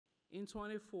In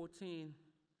 2014,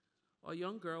 a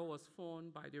young girl was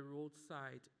found by the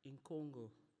roadside in Congo.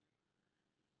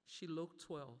 She looked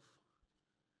 12.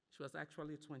 She was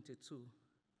actually 22.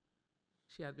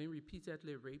 She had been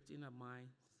repeatedly raped in her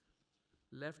mines,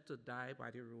 left to die by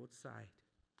the roadside.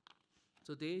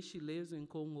 Today, she lives in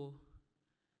Congo.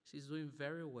 She's doing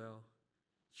very well,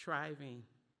 thriving.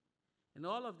 And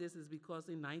all of this is because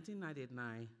in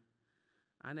 1999,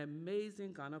 an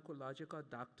amazing gynecological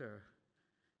doctor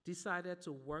decided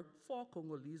to work for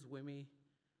Congolese women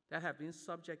that have been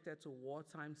subjected to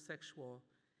wartime sexual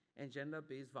and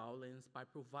gender-based violence by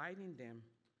providing them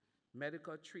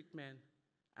medical treatment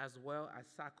as well as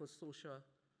psychosocial,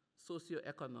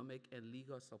 socioeconomic, and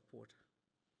legal support.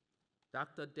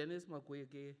 Dr. Denis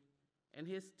Mukwege and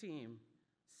his team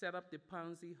set up the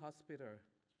Panzi Hospital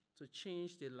to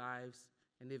change the lives,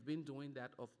 and they've been doing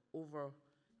that of over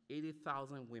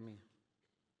 80,000 women.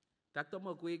 Dr.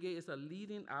 Mukwege is a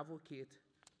leading advocate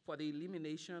for the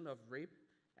elimination of rape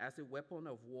as a weapon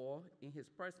of war in his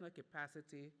personal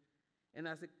capacity and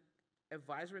as an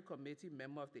advisory committee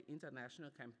member of the international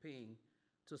campaign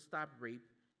to stop rape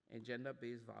and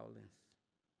gender-based violence.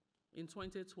 In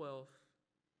 2012,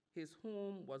 his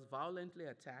home was violently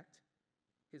attacked.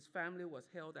 His family was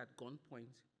held at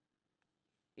gunpoint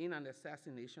in an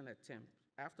assassination attempt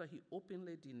after he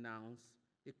openly denounced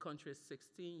the country's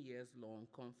 16 years long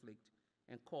conflict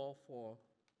and called for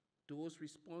those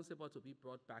responsible to be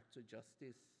brought back to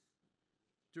justice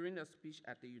during a speech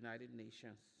at the United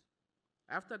Nations.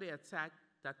 After the attack,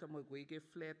 Dr. Mukwege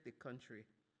fled the country.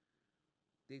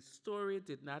 The story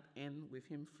did not end with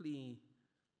him fleeing.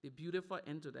 The beautiful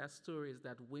end to that story is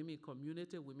that women,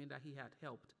 community women that he had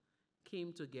helped,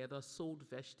 came together, sold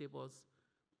vegetables,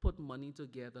 put money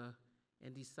together,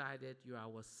 and decided, you're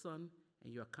our son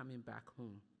and you're coming back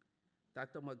home.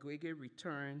 Dr. Mukwege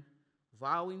returned,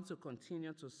 vowing to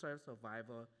continue to serve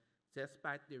survivors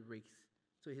despite the risks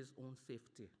to his own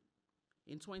safety.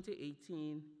 In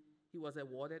 2018, he was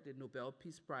awarded the Nobel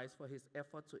Peace Prize for his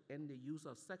effort to end the use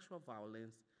of sexual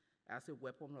violence as a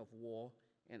weapon of war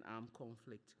and armed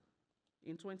conflict.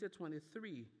 In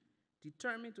 2023,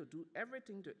 determined to do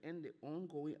everything to end the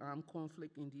ongoing armed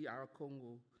conflict in DR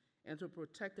Congo and to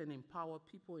protect and empower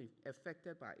people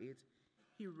affected by it,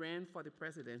 he ran for the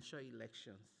presidential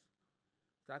elections.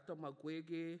 Dr.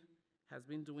 Mukwege has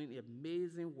been doing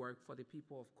amazing work for the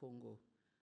people of Congo.